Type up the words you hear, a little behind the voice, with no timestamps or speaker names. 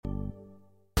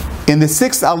In the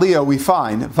sixth aliyah we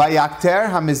find, Vayakter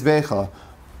HaMizbecha.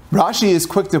 Rashi is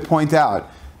quick to point out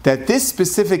that this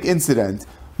specific incident,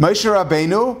 Moshe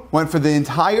Rabbeinu went for the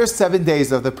entire 7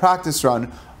 days of the practice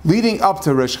run leading up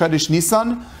to Rosh Chodesh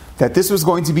Nisan, that this was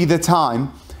going to be the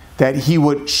time that he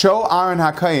would show Aaron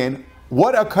HaKohen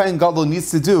what a Kohen Gadol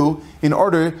needs to do in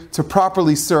order to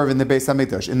properly serve in the Beis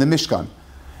HaMikdash, in the Mishkan.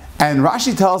 And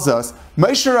Rashi tells us,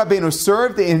 Moshe Rabbeinu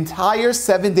served the entire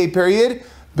 7-day period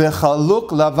Bechaluk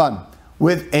Lavan,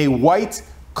 with a white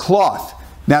cloth.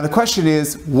 Now the question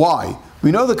is, why?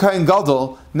 We know the Kohen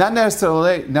Gadol not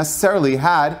necessarily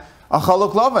had a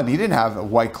Chaluk Lavan. He didn't have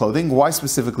white clothing. Why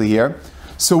specifically here?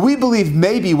 So we believe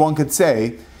maybe one could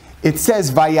say, it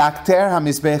says Vayakter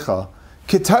HaMizbecha.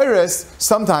 Ketores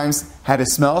sometimes had a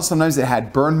smell, sometimes it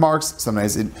had burn marks,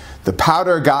 sometimes the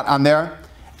powder got on there,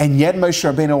 and yet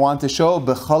Moshe Rabbeinu wanted to show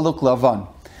Bechaluk Lavan.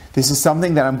 This is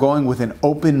something that I'm going with an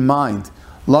open mind.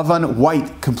 Lavan,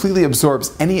 white, completely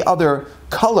absorbs any other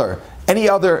color, any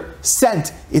other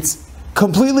scent. It's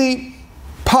completely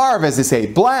parv, as they say,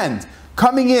 bland,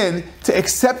 coming in to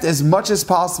accept as much as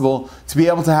possible to be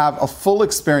able to have a full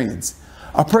experience.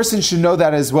 A person should know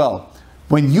that as well.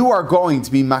 When you are going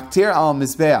to be maktir al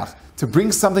mizbeach, to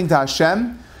bring something to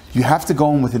Hashem, you have to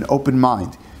go in with an open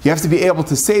mind. You have to be able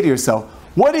to say to yourself,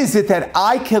 what is it that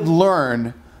I could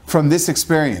learn from this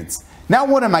experience? Now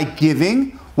what am I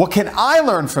giving? What can I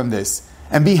learn from this?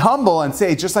 And be humble and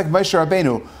say, just like Moshe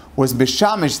Rabbeinu was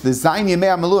B'shamish, the Zayin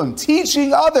Yemei HaMeluim,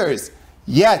 teaching others,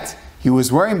 yet he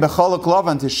was wearing Bechaluk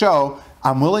Lavan to show,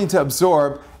 I'm willing to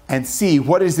absorb and see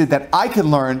what is it that I can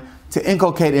learn to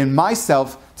inculcate in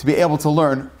myself to be able to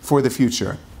learn for the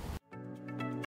future.